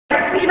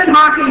even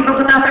hockey, but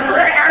without the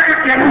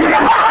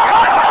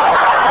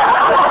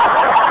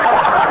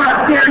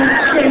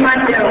shame on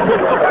you.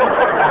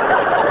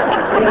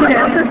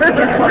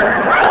 Guess what?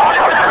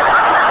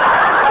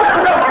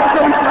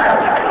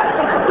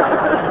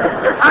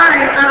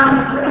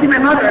 See, my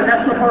mother,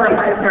 that's what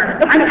horrifies her.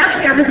 I mean,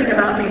 actually, everything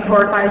about me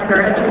horrifies her,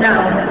 as you know.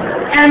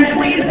 And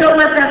please don't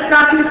let that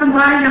stop you from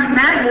buying a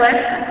magnet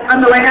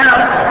on the way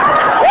out.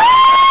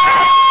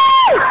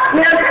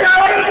 We have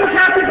selling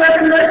Happy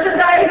Griffin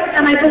merchandise,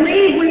 and I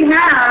believe we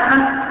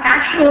have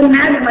actual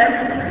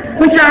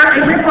magnets, which are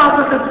a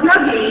rip-off of the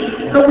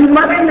Snuggie, but we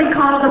lovingly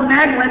call them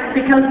magnets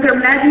because they're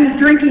Maggie's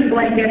drinking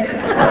blankets.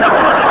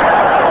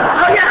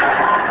 Oh,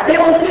 yeah. They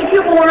will keep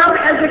you warm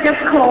as it gets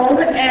cold,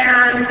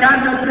 and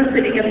God knows this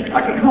city gets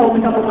fucking cold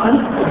in a couple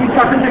months. These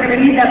fuckers are going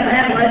to need that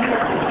magnet.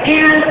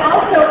 And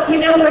also,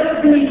 you know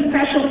what the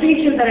special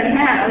feature that it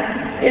has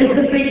is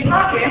the big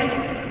pocket,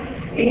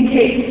 in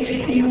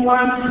case you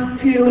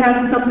want to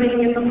have something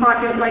in the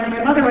pocket like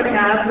my mother would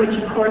have, which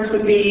of course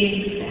would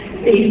be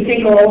a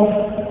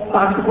single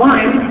box of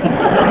wine.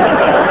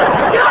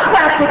 Don't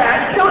clap for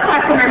that. Don't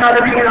clap for my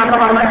mother being an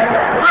alcoholic.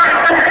 All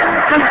right,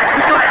 come on.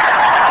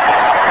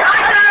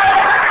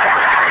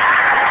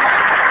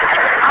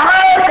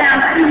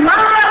 She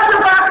loves a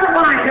box of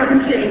wine,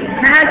 doesn't she?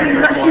 Maggie,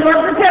 she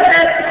loves the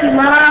tippet. She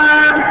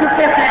loves the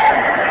tippet.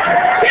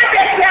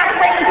 Tippet, yes,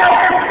 ladies, the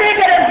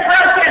spigot is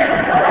broken.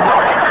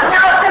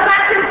 Now, if I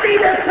can see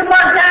this, some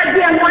more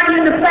goddamn wine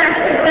in the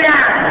plastic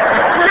there.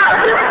 Now,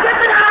 just flip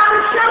it on,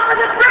 show for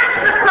the French,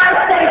 the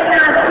price take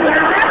now, see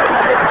how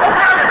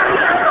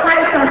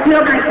I'll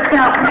feel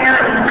myself,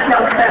 Mary,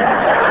 Joseph.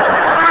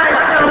 All right,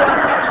 so,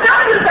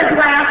 don't use a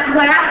glass.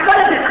 What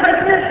is it,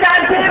 Christmas,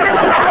 goddammit?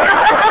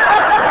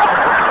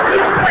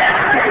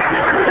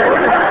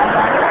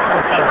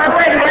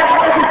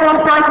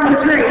 From the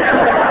tree.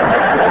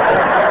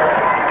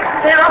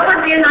 They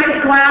offered me a nice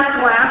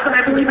glass, and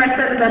I believe I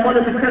said to them, what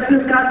is it,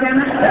 Christmas,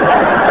 goddammit?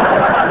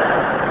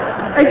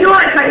 I do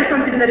want to tell you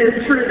something that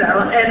is true,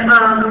 though, and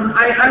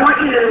I want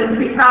you to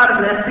be proud of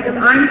this, because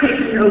I'm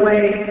taking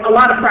away a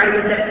lot of pride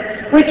with it,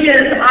 which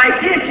is I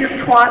did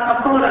just twat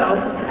a photo,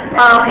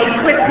 a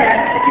quick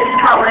text, kids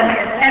call it,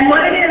 and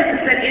what it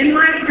is that in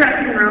my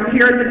dressing room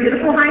here at the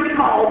beautiful Heinz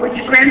Hall, which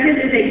granted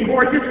is a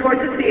gorgeous,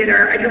 gorgeous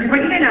theater, I just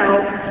want you to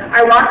know,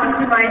 I walked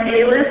into my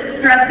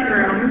A-list dressing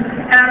room,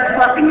 and I was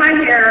fluffing my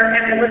hair,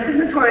 and I looked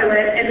in the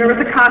toilet, and there was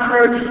a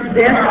cockroach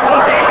this big.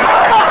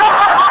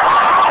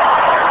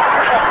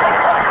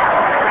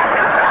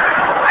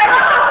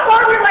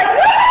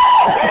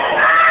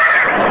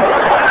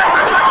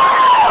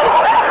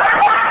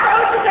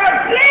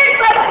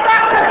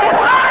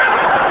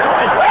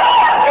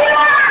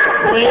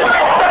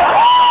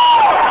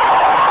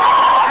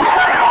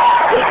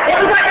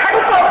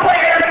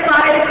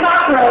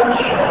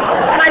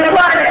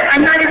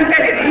 I'm not even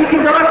kidding. You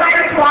can go and buy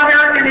a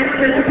swatter, and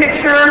there's a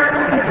picture.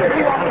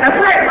 That's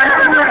right,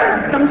 left and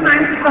right.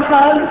 Sometimes it's a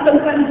hug,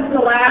 sometimes it's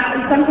a laugh,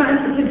 and sometimes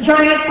it's a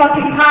giant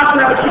fucking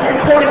cockroach in your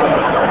toilet.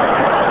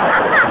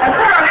 That's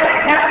all right.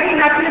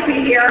 Happy to be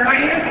here. I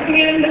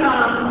understand,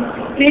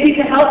 maybe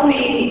to help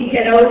me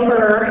get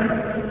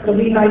over the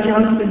Levi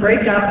Johnston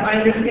breakup,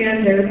 I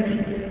understand there's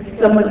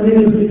someone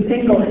new who's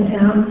single in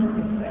town.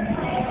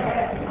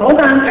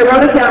 Hold on, I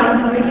wrote it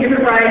down. Let me get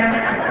it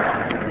right.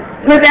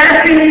 Would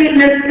that be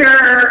Mr.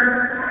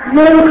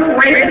 Luke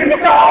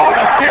Ravenstall?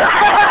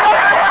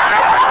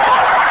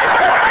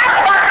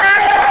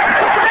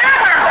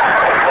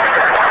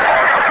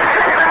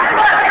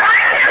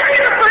 I'm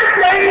the first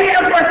lady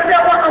of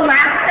Wasilla,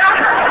 Alaska.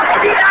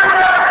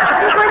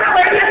 The first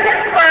lady of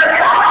Pittsburgh.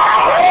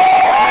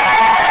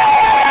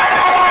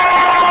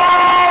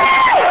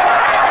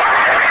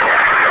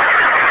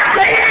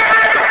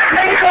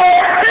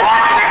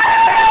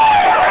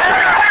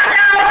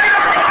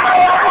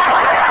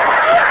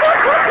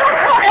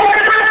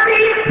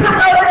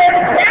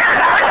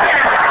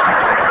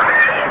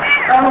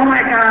 Oh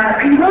my God.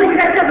 Are you really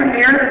guys have a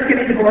mayor that's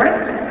getting divorced?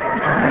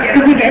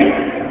 Is he gay?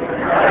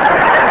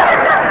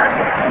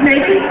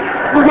 Maybe?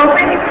 We're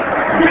hoping.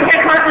 Did he get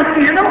caught in a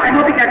scandal? I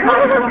hope he got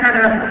caught in some kind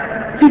of...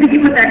 Do you think he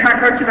put that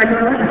cockroach in my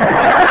toilet?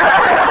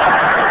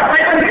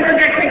 Like when people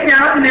get kicked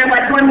out and they're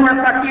like, one more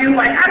fuck you,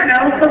 like, I don't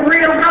know, the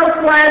Real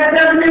Housewives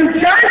of New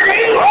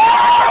Jersey!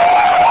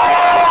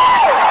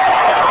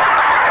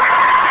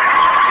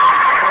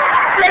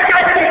 Straight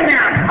guys came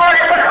out. All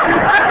right,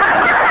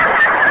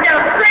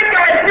 straight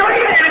guys, don't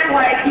even act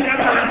like you don't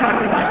know what I'm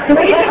talking about. So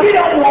even if you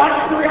don't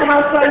watch The Real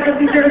Housewives of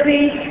New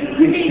Jersey,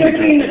 you've either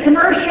seen the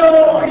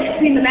commercial or you've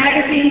seen the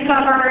magazine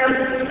covers.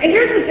 And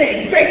here's the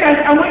thing, straight guys,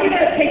 I want you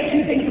to take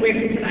two things away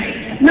from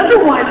tonight.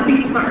 Number one,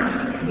 be smart.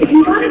 If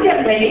you want to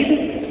get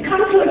laid,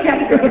 come to a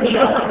Happy Griffin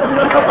show.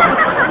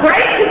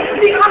 Right?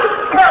 Be honest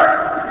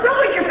first. Don't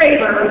with your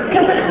favor,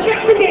 because it's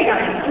chicks and gay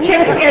guys.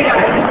 Chicks and gay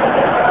guys.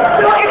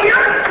 So if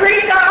you're a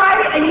straight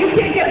guy and you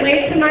can't get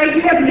laid tonight,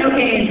 you have no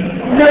game.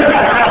 No game.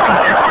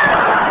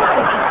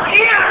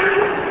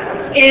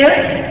 And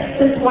if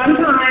this one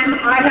time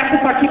I have to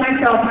fuck you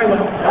myself, I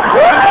will.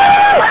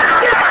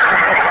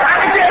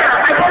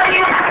 I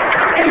believe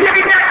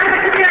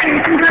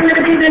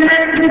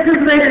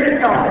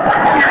all.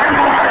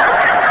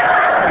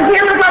 Is he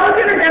a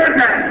Republican or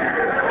Democrat?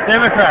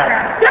 Democrat.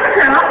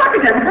 Democrat. I'll fuck a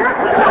Democrat.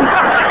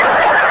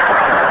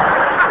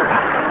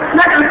 I'm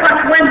not going to fuck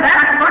win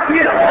back. Fuck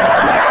you.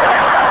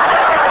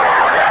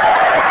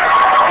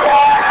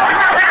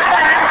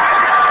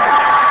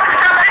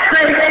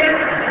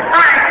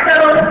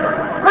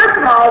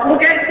 We'll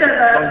get to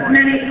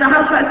the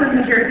Housewives of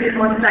New Jersey in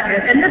 1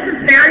 second. And this is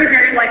very,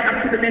 very like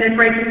up to the minute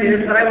breaking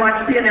news, but I watch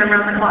CNN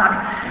around the clock.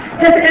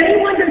 Has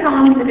anyone been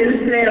following the news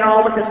today at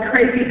all with this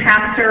crazy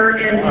pastor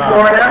in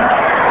Florida?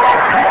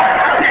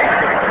 Okay.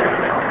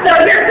 So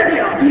here's the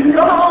deal. You can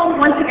go home,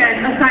 once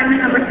again,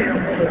 assignment number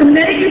 2. The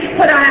minute you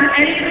put on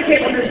any of the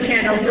cable news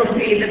channels, you'll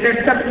see that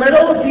there's some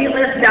little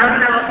D-list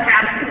down-and-out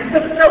pastor,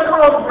 some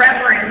so-called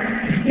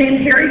reverend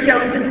named Terry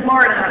Jones in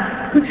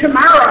Florida, who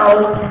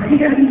tomorrow,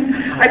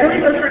 I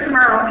believe it was for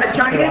tomorrow, a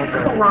giant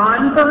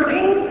Quran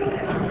burning.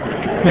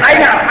 I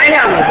know.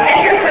 And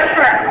here's the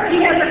part.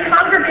 He has a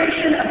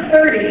congregation of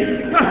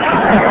 30.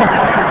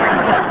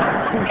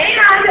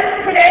 And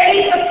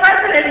today, the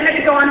president had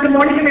to go on Good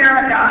Morning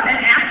America and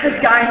ask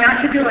this guy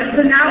not to do it.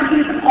 So now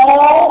he's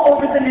all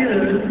over the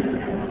news.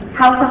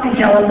 How fucking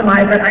jealous am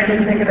I that I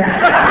didn't think of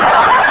that?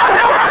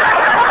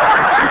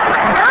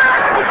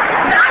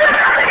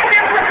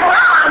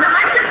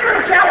 I'm just so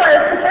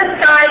jealous that this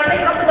guy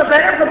came up with a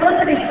better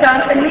publicity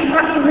stunt than me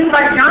fucking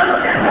Levi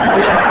Johnson.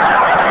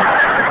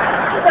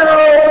 So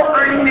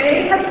I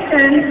may have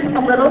sent a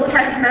little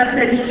text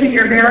message to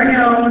your very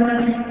own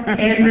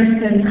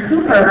Anderson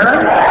Cooper.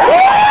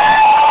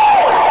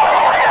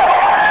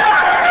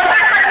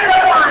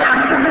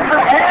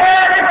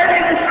 Everybody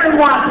in this room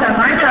wants him,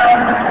 I know.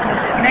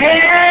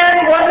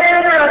 Man,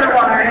 woman, or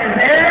otherwise.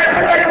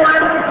 Everybody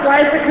wants to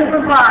slice a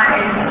Cooper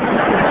pie.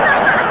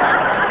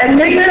 And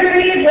New Year's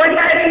Eve, one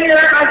night a year,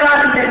 I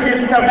got him,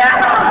 bitches, so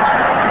back off.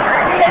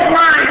 He is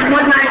mine,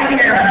 one night a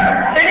year.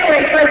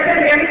 Anyway, so I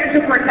sent Anderson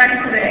Cooper a text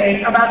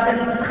today about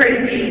this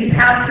crazy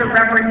pastor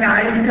reverend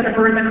guy who's going to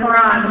burn the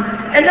Quran.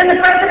 And then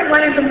the president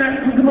went into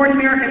Good Morning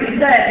America and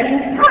he said,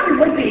 it probably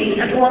would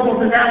be a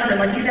global disaster.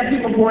 Like, you'd have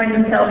people blowing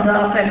themselves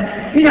up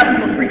and, you know,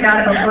 people freak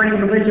out about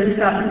burning religious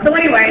stuff. And so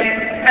anyway,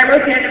 I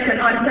wrote to Anderson,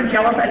 oh, I'm so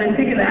jealous, I didn't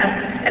think of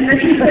that. And then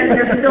he said,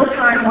 there's still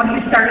time once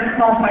you start a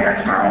small fire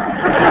tomorrow.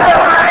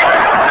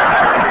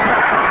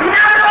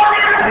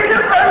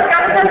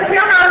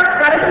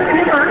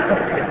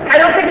 I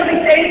don't think we'll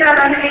be saying that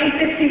on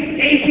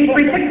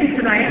AC360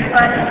 tonight,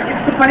 but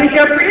it's a funny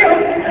show for you.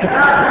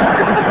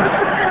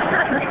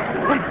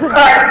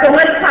 Alright, so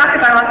let's talk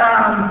about,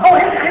 I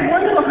have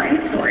one little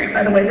behind story,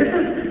 by the way. This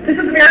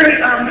is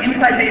very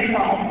inside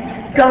baseball.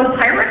 Go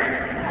Pirates?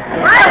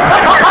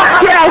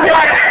 Yeah,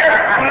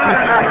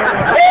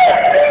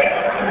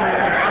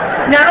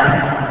 no?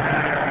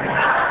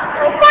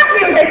 Oh, fuck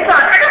you, they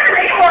suck. I got the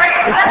name right.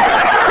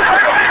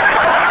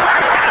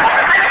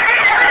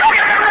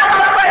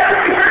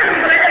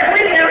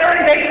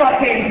 Baseball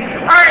team.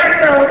 Alright,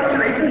 so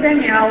Teresa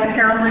Danielle,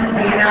 Carolyn,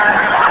 Dina.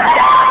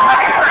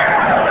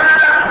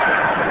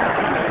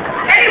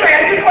 Anyway,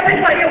 I just want to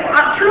tell you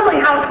truly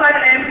how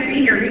excited I am to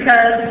be here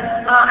because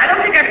I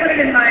don't think I put it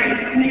in my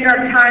New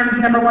York Times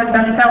 #1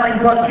 best-selling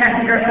book,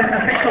 Kathy Griffin,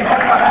 official book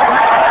club.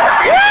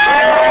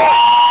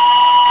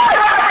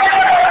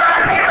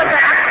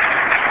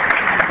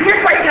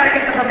 Here's why you gotta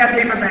get the book on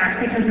paperback,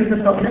 because there's a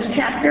bonus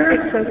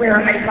chapter where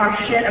I talk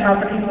shit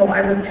about the people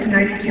I was too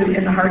nice to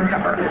in the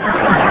hardcover.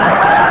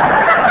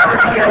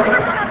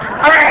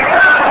 Alright.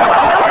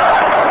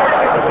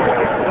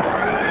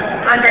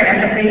 Andre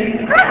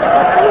Agassi.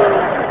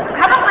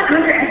 How about when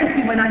Andre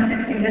Agassi went on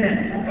 60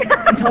 Minutes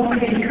and told me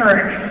to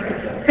encourage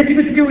that he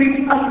was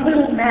doing a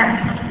little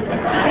mess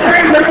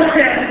during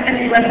Littleton and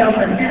he left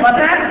open. Do you love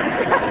that?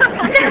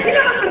 Yeah, you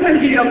know sometimes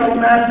you do a little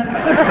mess.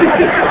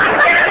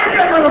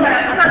 A little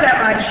mess, not that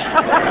much.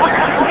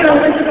 You know,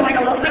 this is like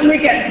a little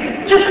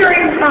weekend. Just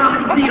during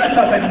the U.S.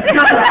 Open.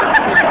 Not a lot.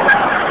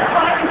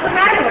 What's the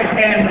matter with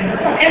him?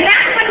 And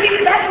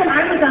that's when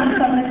I was on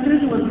Southern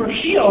Susan with Brooke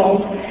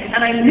Shields,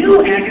 and I knew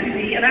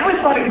Agassi, and I always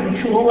thought he was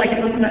a tool, like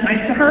it wasn't that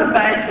nice to her,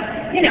 but,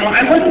 you know,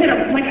 I wasn't going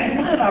to, like, I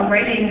thought about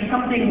writing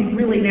something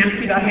really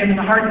nasty about him in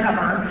the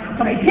hardcover,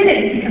 but I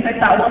didn't, because I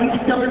thought, well, he's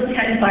still this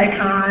tennis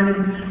icon,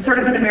 and sort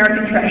of an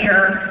American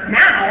treasure.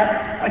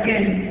 Now,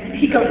 again,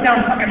 he goes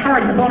down fucking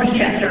hard in the bonus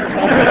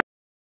chapter.